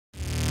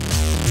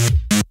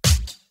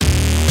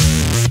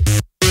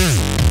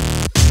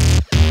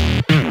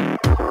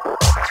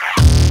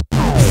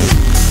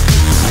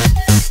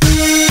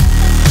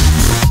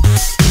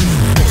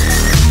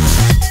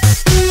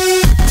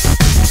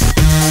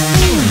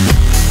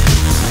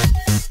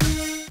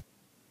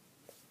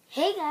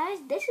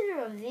Today's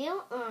a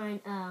reveal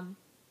on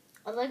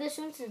a Lego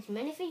Simpsons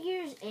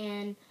minifigures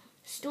and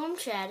Storm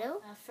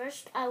Shadow.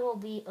 First, I will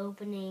be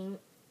opening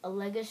a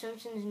Lego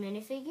Simpsons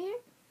minifigure.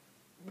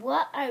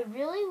 What I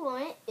really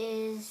want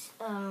is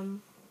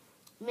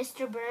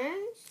Mr.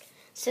 Burns.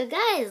 So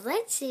guys,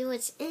 let's see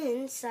what's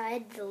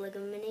inside the Lego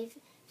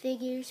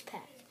minifigures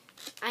pack.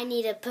 I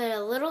need to put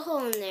a little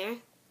hole in there,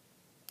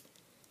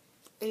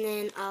 and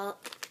then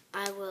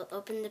I will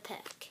open the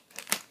pack.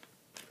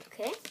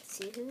 Okay, let's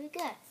see who we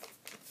got.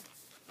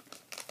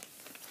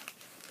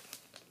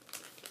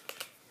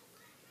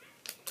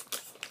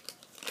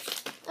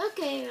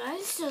 Okay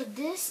guys, so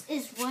this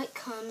is what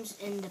comes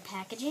in the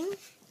packaging.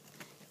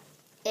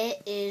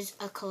 It is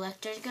a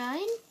collector's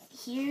guide.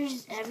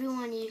 Here's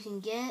everyone you can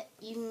get.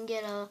 You can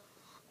get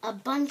a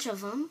bunch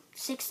of them,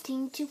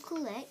 16 to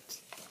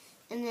collect.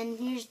 And then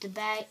here's the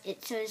bag.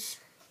 It shows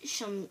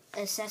some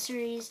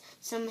accessories,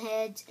 some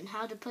heads, and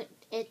how to put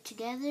it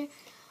together.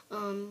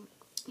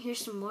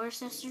 Here's some more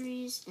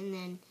accessories, and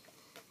then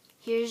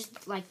here's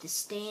like the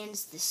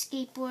stands, the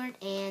skateboard,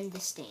 and the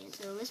stand.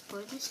 So let's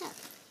pour this up.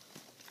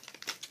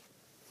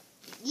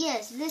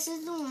 Yes, this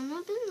is the one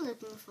I've been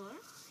looking for.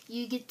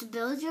 You get to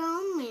build your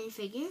own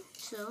minifigure.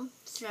 So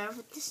start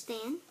with the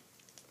stand.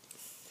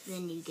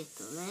 Then you get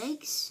the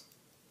legs,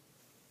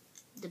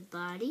 the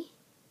body,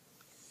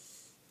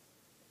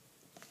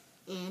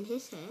 and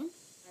his head.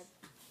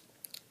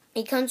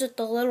 He comes with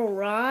a little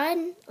rod,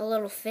 a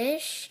little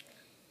fish.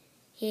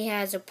 He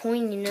has a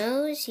pointy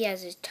nose. He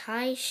has a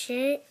tie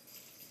shirt.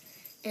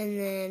 And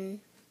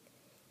then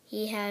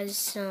he has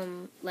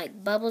some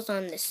like bubbles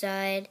on the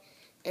side.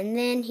 And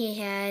then he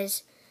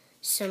has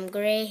some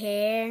gray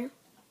hair.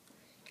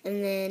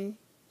 And then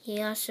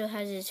he also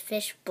has his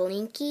fish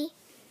Blinky.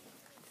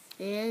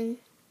 And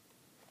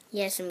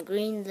he has some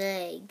green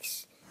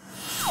legs.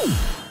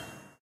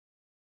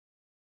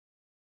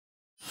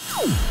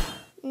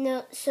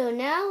 No, so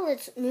now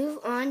let's move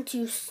on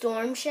to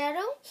Storm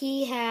Shadow.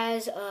 He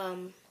has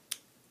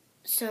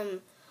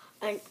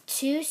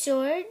two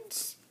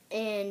swords,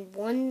 and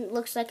one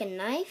looks like a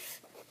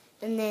knife.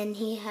 And then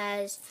he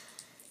has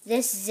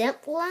this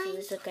zip line.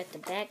 Let's look at the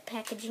back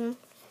packaging.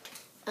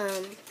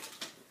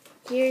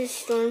 Here's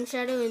Storm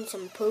Shadow in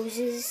some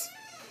poses.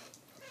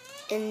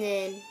 And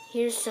then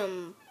here's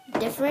some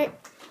different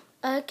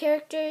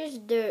characters.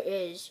 There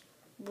is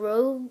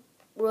Roadblock,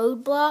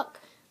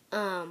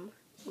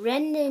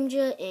 Red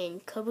Ninja,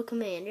 and Cobra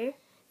Commander.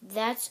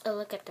 That's a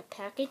look at the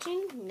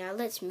packaging. Now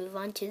let's move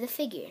on to the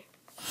figure.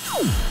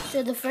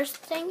 So the first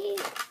thing he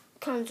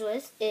comes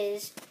with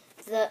is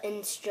the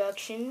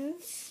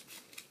instructions.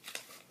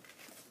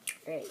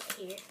 Right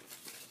here.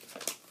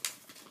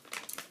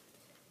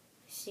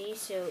 See,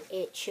 so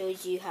it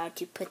shows you how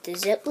to put the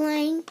zip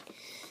line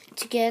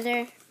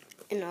together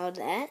and all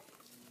that.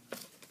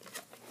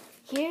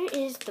 Here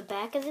is the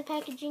back of the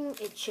packaging.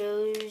 It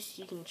shows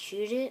you can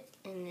shoot it,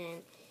 and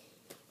then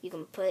you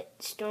can put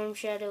Storm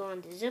Shadow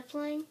on the zip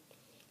line,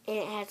 and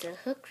it has a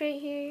hook right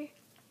here,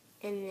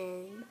 and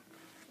then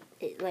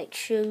it like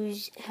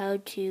shows how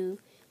to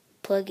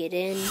plug it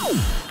in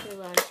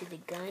onto the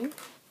gun.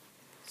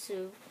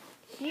 So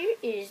here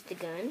is the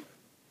gun,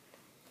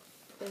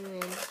 and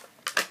then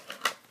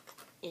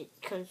it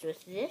comes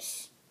with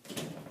this.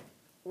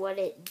 What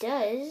it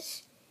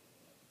does,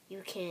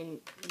 you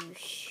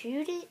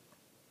shoot it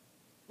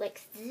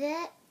like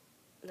that,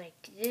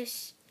 like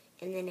this,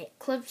 and then it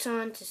clips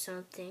onto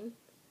something.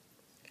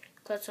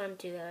 Clips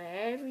onto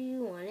however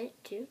you want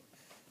it to.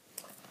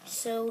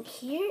 So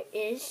here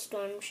is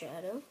Storm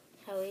Shadow,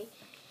 how he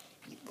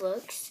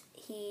looks.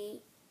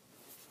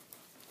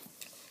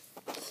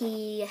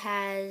 He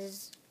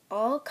has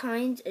all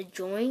kinds of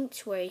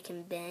joints where he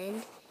can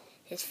bend.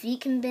 His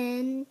feet can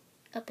bend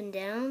up and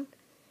down,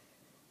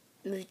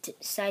 move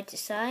side to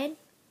side.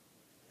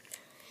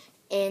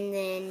 And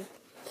then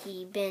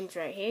he bends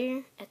right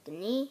here at the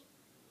knee.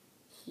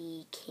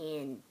 He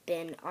can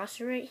bend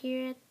also right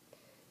here at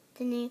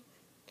the knee.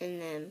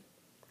 And then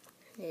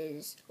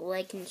his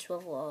leg can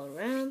swivel all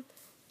around.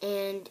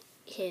 And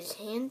his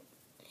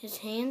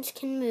hands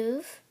can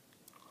move.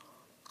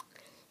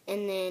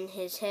 And then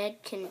his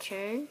head can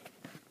turn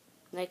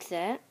like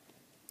that.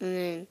 And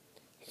then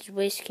his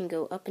waist can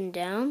go up and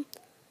down.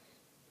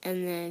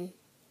 And then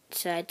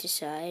side to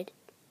side.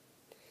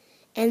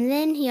 And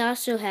then he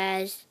also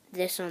has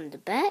this on the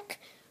back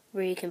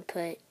where you can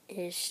put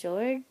his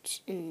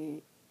swords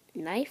and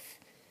knife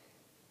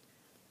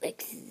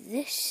like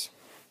this.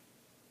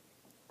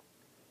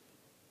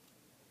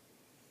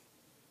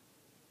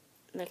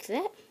 Like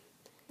that.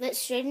 Let's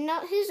straighten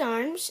out his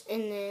arms,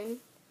 and then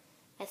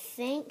I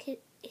think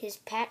his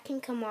pack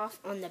can come off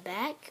on the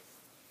back,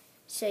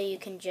 so you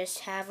can just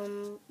have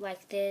him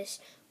like this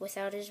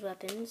without his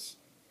weapons,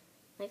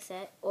 like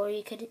that, or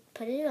you could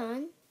put it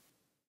on.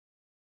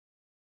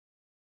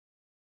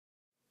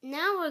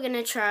 Now we're going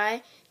to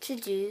try to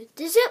do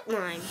the zip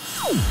line.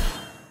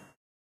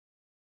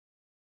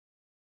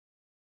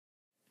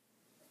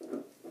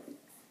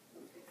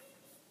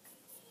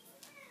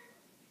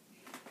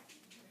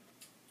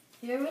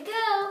 Here we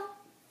go.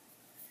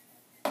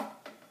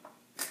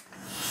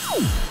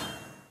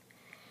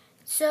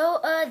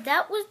 So,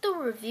 that was the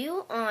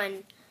review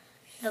on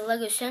the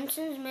Lego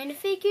Simpsons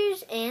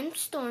minifigures and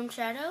Storm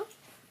Shadow.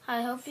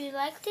 I hope you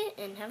liked it,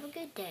 and have a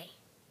good day.